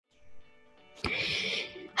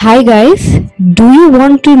Hi guys, do you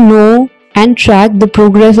want to know and track the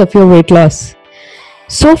progress of your weight loss?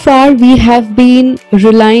 So far, we have been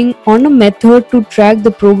relying on a method to track the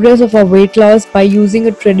progress of our weight loss by using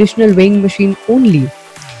a traditional weighing machine only.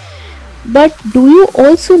 But do you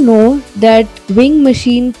also know that weighing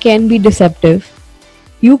machine can be deceptive?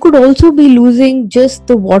 You could also be losing just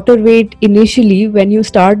the water weight initially when you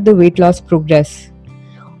start the weight loss progress.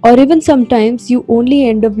 Or even sometimes you only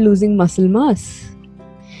end up losing muscle mass.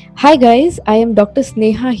 Hi guys, I am Dr.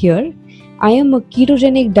 Sneha here. I am a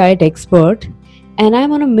ketogenic diet expert and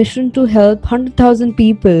I'm on a mission to help 100,000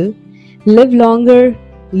 people live longer,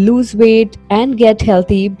 lose weight and get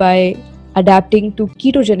healthy by adapting to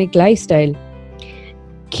ketogenic lifestyle.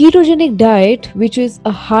 Ketogenic diet, which is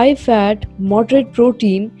a high fat, moderate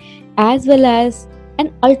protein as well as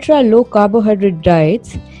an ultra low carbohydrate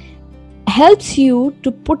diet, helps you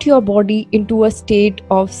to put your body into a state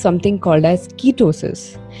of something called as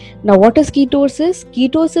ketosis. Now, what is ketosis?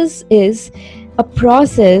 Ketosis is a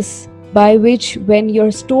process by which when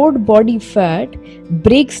your stored body fat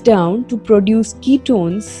breaks down to produce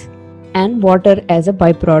ketones and water as a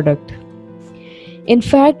byproduct. In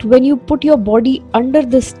fact, when you put your body under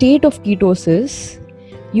the state of ketosis,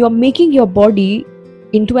 you are making your body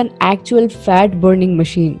into an actual fat burning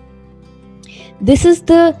machine. This is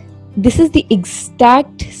the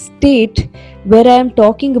exact state where I am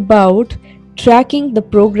talking about tracking the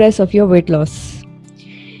progress of your weight loss.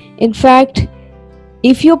 In fact,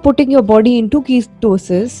 if you're putting your body into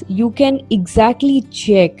ketosis, you can exactly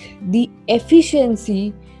check the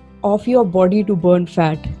efficiency of your body to burn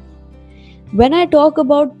fat. When I talk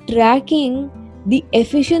about tracking the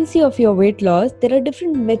efficiency of your weight loss, there are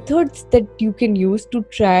different methods that you can use to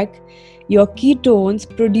track your ketones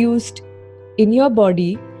produced in your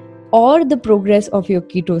body or the progress of your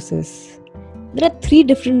ketosis. There are three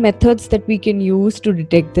different methods that we can use to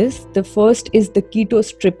detect this. The first is the keto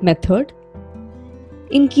strip method.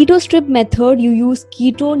 In keto strip method, you use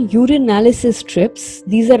ketone urinalysis strips.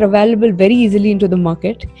 These are available very easily into the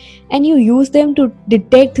market, and you use them to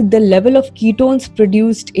detect the level of ketones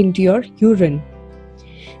produced into your urine.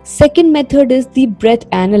 Second method is the breath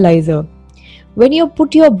analyzer. When you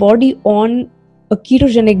put your body on a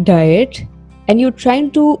ketogenic diet and you're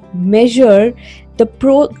trying to measure the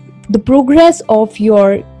progress of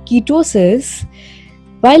your ketosis,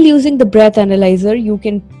 while using the breath analyzer, you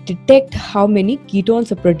can detect how many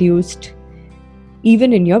ketones are produced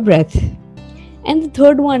even in your breath. And the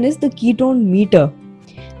third one is the ketone meter.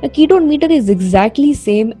 A ketone meter is exactly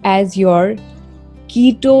same as your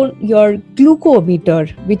glucometer,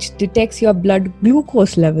 which detects your blood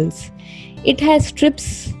glucose levels. It has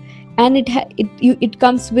strips and it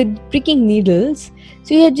comes with pricking needles.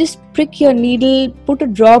 So you just prick your needle, put a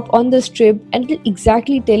drop on the strip, and it'll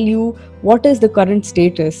exactly tell you what is the current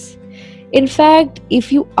status. In fact,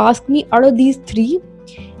 if you ask me, out of these three,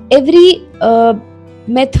 every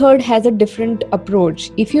method has a different approach.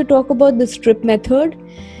 If you talk about the strip method,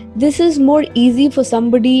 this is more easy for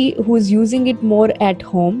somebody who is using it more at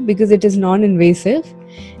home because it is non-invasive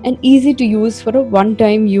and easy to use for a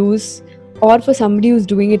one-time use, or for somebody who's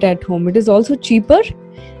doing it at home. It is also cheaper,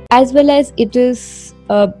 as well as it does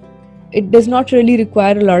not really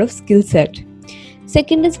require a lot of skill set.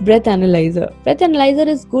 Second is breath analyzer. Breath analyzer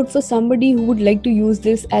is good for somebody who would like to use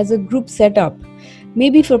this as a group setup,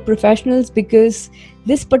 maybe for professionals, because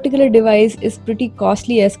this particular device is pretty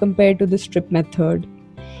costly as compared to the strip method.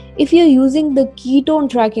 If you're using the ketone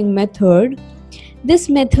tracking method, this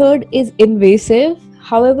method is invasive.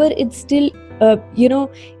 However, it's still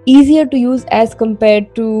easier to use as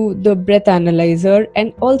compared to the breath analyzer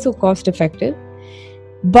and also cost effective.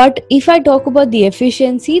 But if I talk about the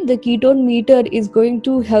efficiency, the ketone meter is going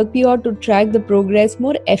to help you out to track the progress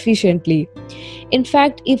more efficiently. In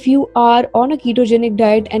fact, if you are on a ketogenic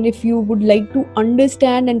diet and if you would like to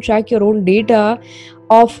understand and track your own data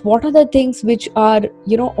of what are the things which are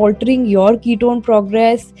altering your ketone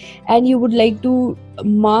progress, and you would like to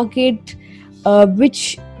mark it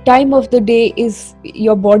which time of the day is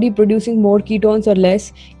your body producing more ketones or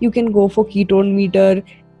less, you can go for ketone meter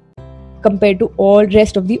compared to all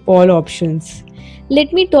rest of the all options.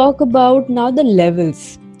 Let me talk about now the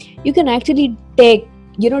levels. You can actually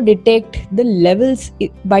detect the levels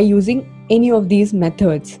by using any of these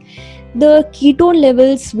methods. The ketone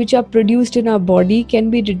levels which are produced in our body can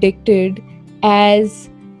be detected as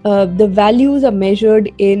the values are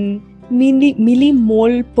measured in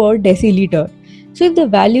millimole per deciliter. So if the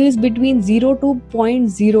value is between 0 to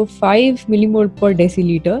 0.05 millimole per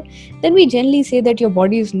deciliter, then we generally say that your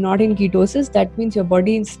body is not in ketosis. That means your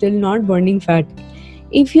body is still not burning fat.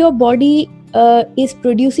 If your body is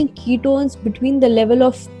producing ketones between the level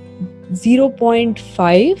of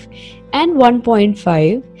 0.5 and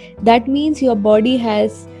 1.5. That means your body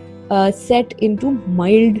has set into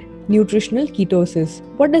mild nutritional ketosis.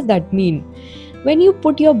 What does that mean? When you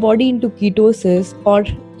put your body into ketosis, or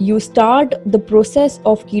you start the process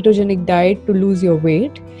of ketogenic diet to lose your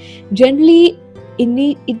weight, generally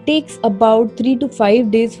it takes about 3 to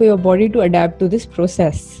 5 days for your body to adapt to this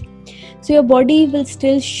process. So your body will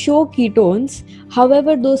still show ketones.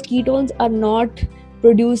 However, those ketones are not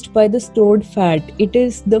produced by the stored fat. It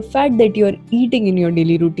is the fat that you are eating in your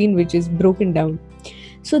daily routine which is broken down.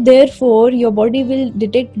 So therefore, your body will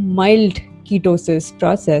detect mild ketosis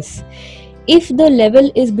process. If the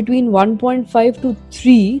level is between 1.5 to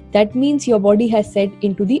 3, that means your body has set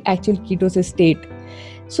into the actual ketosis state.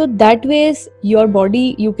 So that way, your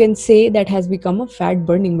body, you can say, that has become a fat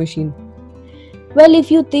burning machine. Well, if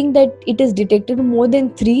you think that it is detected more than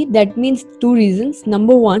 3, that means 2 reasons.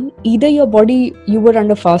 Number 1, either your body, you were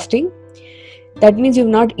under fasting. That means you've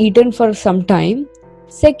not eaten for some time.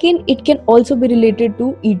 Second, it can also be related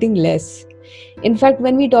to eating less. In fact,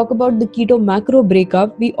 when we talk about the keto macro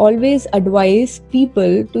breakup, we always advise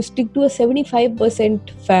people to stick to a 75%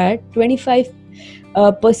 fat, 25%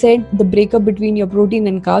 the breakup between your protein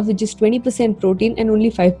and carbs, which is 20% protein and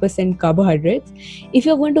only 5% carbohydrates. If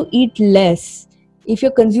you're going to eat less, if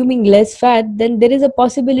you're consuming less fat, then there is a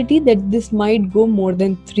possibility that this might go more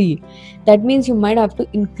than 3. That means you might have to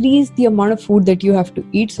increase the amount of food that you have to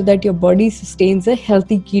eat so that your body sustains a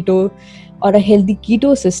healthy keto or a healthy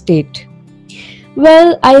ketosis state.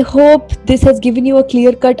 Well, I hope this has given you a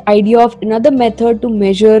clear-cut idea of another method to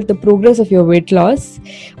measure the progress of your weight loss.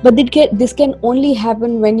 But this can only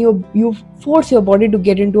happen when you force your body to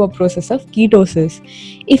get into a process of ketosis.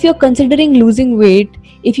 If you're considering losing weight,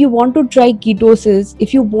 if you want to try ketosis,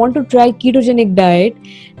 if you want to try ketogenic diet,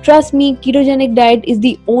 trust me, ketogenic diet is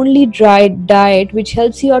the only diet which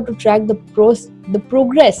helps you out to track the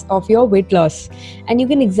progress of your weight loss, and you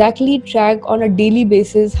can exactly track on a daily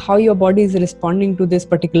basis how your body is responding to this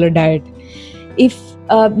particular diet. If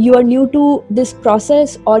you are new to this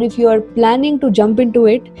process, or if you are planning to jump into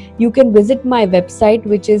it, you can visit my website,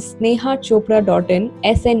 which is snehachopra.in,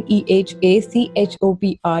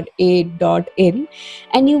 snehachopra.in,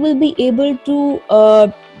 and you will be able to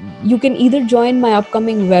you can either join my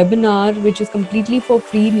upcoming webinar, which is completely for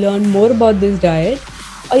free, learn more about this diet,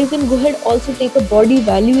 or you can go ahead also take a body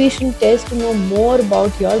valuation test to know more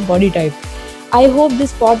about your body type. I hope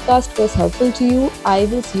this podcast was helpful to you. I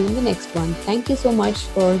will see you in the next one. Thank you so much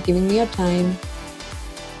for giving me your time.